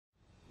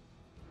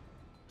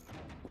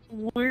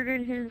Where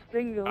did his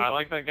thing go? I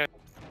like that guy.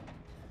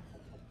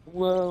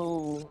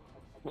 Whoa.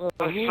 Whoa.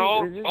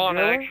 Assault on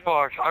Joe?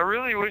 Xbox. I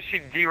really wish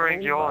he'd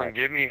derank y'all and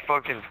give me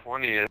fucking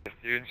 20th,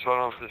 dude, so I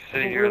don't have to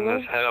sit here in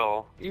this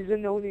hell. He's a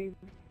no-name.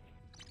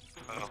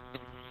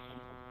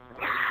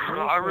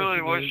 I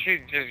really wish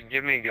he'd just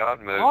give me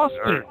God mode.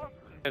 Austin!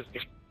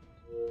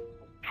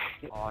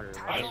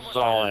 I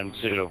saw him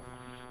too.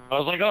 I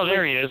was like, oh,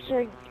 there he is.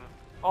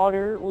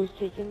 Otter was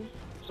taken,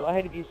 so I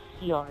had to be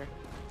CR.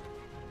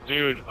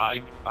 Dude,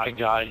 I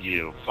got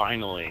you,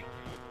 finally.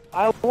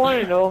 I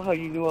want to know how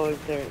you knew I was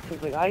there,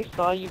 because like, I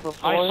saw you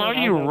before. I saw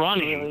you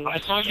running. I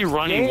saw you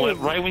running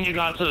right when you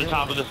got to the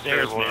top of the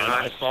stairs, man.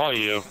 I saw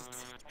you.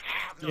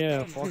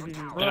 Yeah, fucking.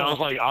 And I was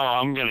like, oh,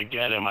 I'm gonna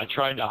get him. I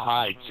tried to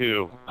hide,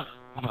 too.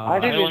 I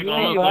didn't see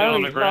you, I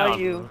only saw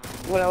you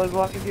when I was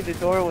walking through the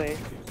doorway.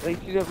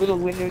 Like, see that little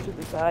window to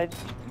the side?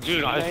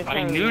 Dude,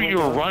 I knew you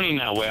were running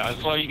that way. I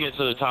saw you get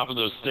to the top of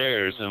those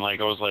stairs, and like,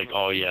 I was like,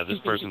 oh yeah, this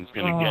person's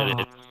gonna get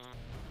it.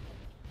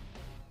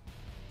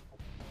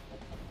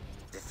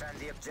 Defend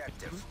the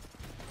objective.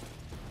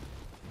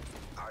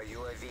 Our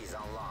UAV's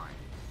online.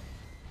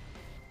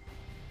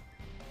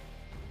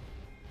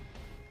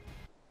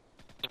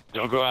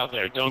 Don't go out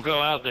there. Don't go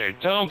out there.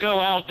 Don't go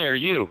out there,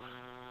 you.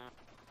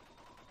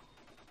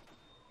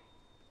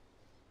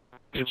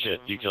 Good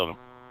shit. You killed him.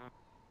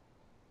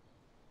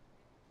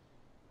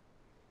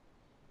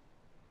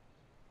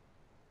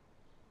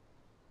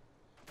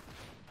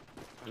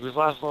 Who's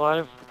last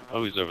alive?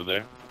 Oh, he's over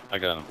there. I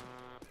got him.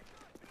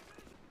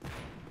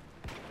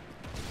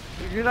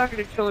 If you're not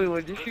gonna kill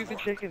anyone, just shoot the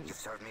chicken. You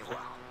served me well.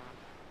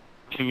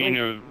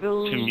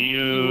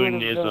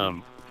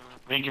 Communism.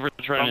 Thank you for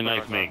trying to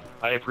knife me.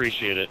 I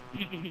appreciate it.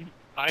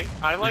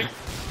 I like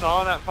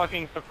saw that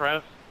fucking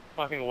suppress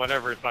fucking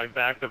whatever, so I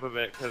backed up a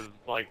bit because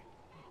like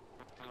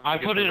I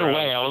put it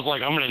away. I was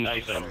like, I'm gonna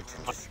knife him.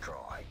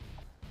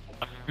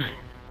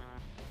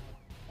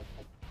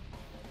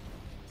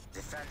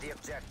 Defend the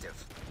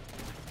objective.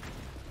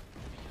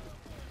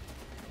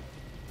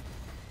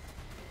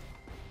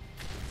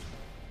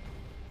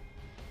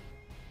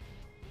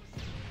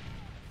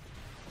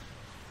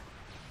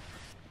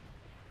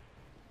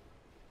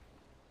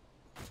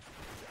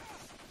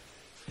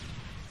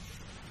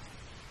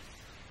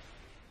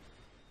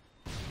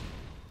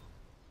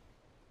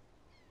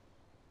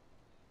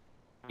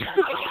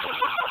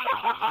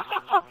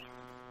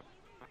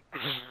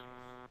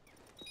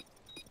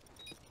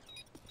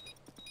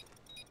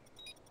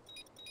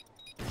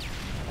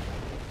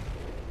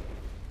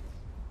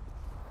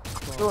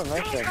 Doing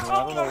nice second,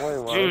 I don't know where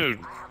he was. Dude,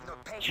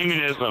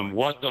 communism.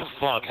 What the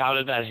fuck? How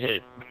did that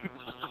hit?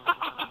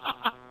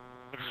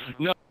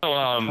 No,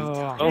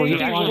 oh,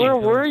 he actually, where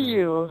were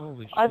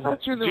you? I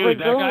thought you were the dude, right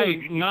that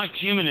guy, not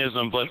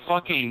communism, but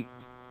fucking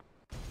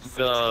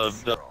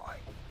the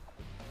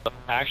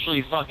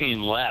actually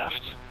fucking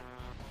left.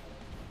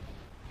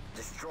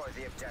 Destroy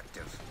the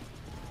objective.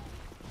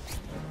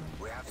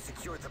 We have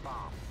secured the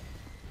bomb.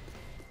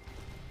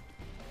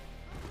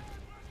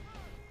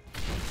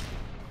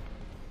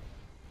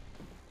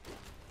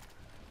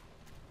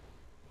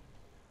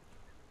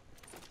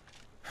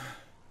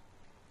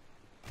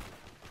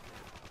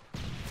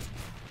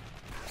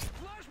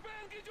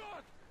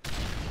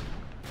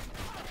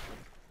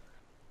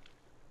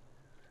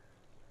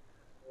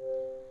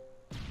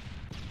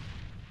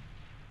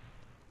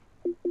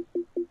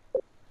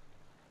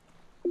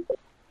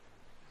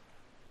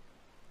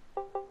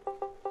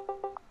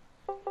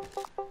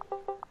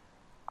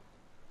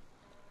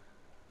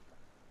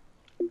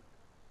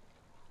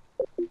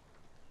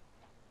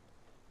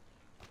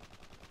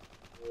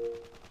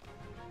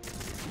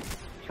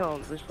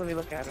 Just let me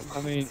look at him.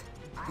 I mean,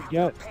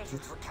 yeah.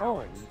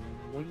 Oh,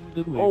 what are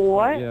you doing? Oh,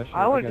 what? Yeah, sure,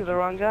 I went to got the you.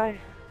 wrong guy.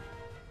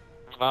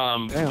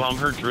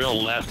 Bummer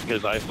drill left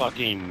because I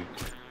fucking...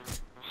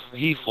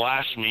 He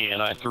flashed me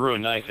and I threw a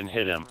knife and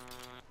hit him.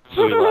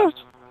 So he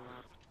left.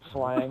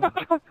 Slang.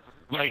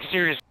 Like,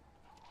 seriously.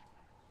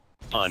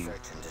 Fun.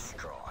 Search and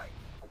destroy.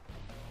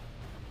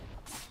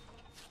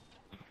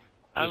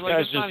 This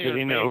guy's just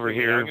sitting over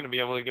here. I'm gonna be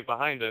able to get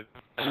behind it.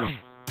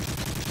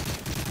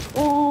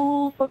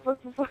 Oh, fuck.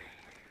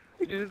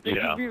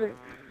 Yeah.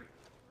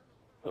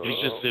 He's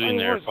just sitting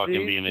there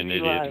fucking being an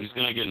idiot. He's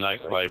gonna get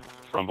knifed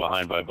from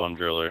behind by Bum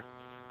Driller.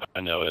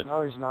 I know it.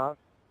 No, he's not.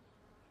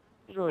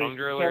 Bum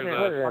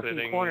Driller's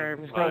sitting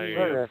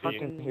I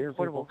fucking hear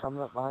people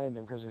coming up behind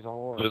him because he's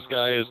all over. This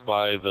guy is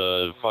by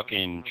the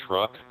fucking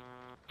truck.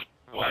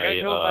 I got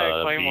killed by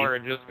a claymore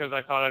just because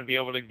I thought I'd be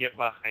able to get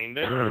behind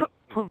it.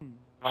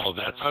 Oh,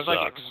 that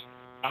sucks.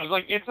 I was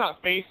like, it's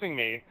not facing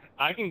me.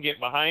 I can get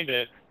behind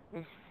it.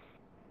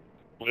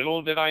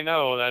 Little did I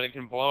know that it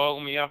can blow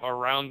me up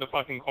around the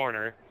fucking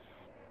corner.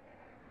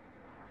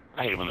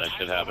 I hate when that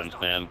shit happens,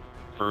 man.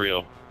 For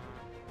real.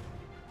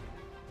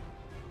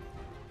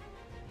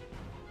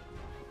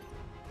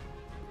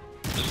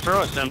 Just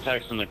throw a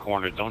Semtex in the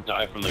corner. Don't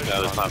die from the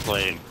guy that's not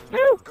playing.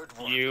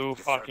 You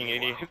fucking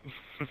idiot.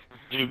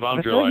 Dude, Bum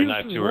Driller,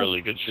 knife too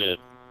early. Good shit.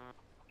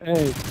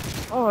 Hey.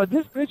 Oh,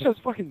 this bitch has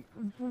fucking...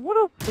 What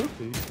a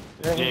pussy.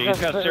 Yeah, he's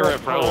got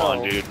Cigarette Pro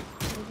on, dude.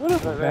 What a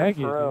faggot,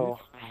 dude.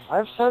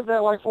 I've said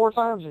that like 4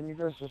 times and you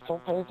guys just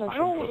don't pay attention. I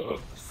don't...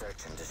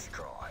 Search and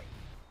destroy.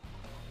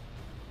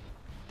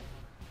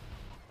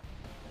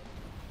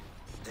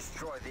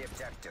 Destroy the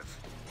objective.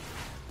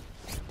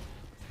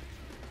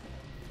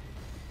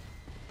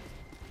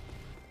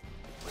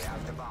 We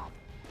have the bomb.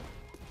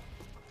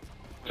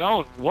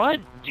 Don't. What?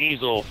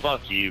 Diesel,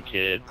 fuck you,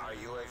 kid. Our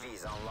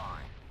UAV's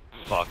online.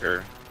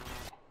 Fucker.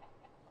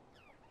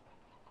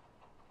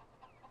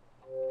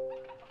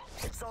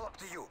 It's all up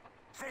to you.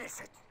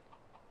 Finish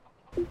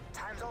it.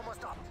 Time's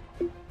almost up.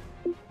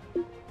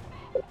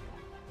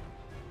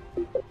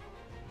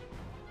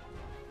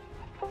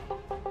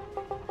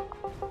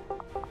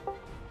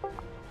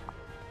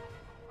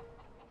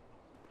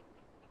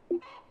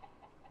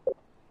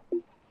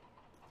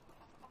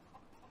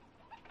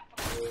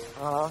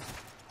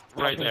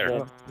 Right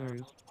there. There he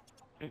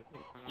is.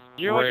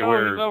 You're Right like, oh,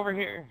 where- he's over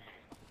here.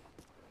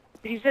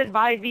 He said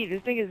by B.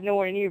 This thing is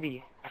nowhere near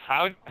B.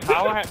 How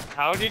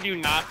did you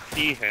not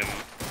see him?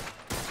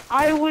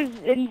 I was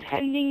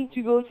intending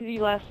to go to the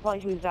last spot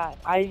he was at.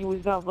 I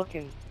was not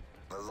looking.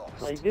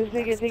 Like, this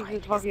nigga thinks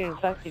he's fucking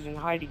infected and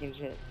hiding and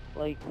shit.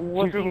 Like,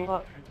 what the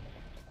fuck?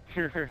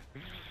 Dude,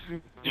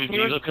 He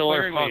Diesel was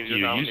Killer, clearly fuck just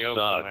you. out in You the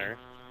open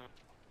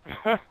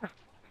suck. there.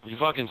 You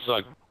fucking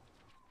suck.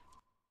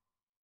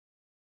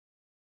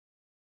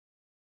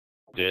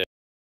 Dick.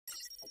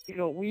 You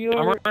know, we I'm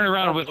are... running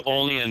around with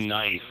only a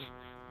knife,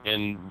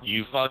 and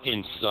you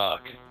fucking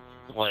suck.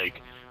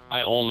 Like,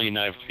 I only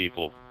knifed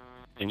people,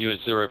 and you had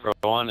Cigarette Pro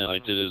on, and I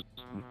did it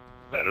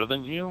better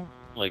than you?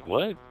 Like,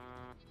 what?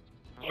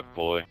 Fuck,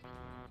 boy.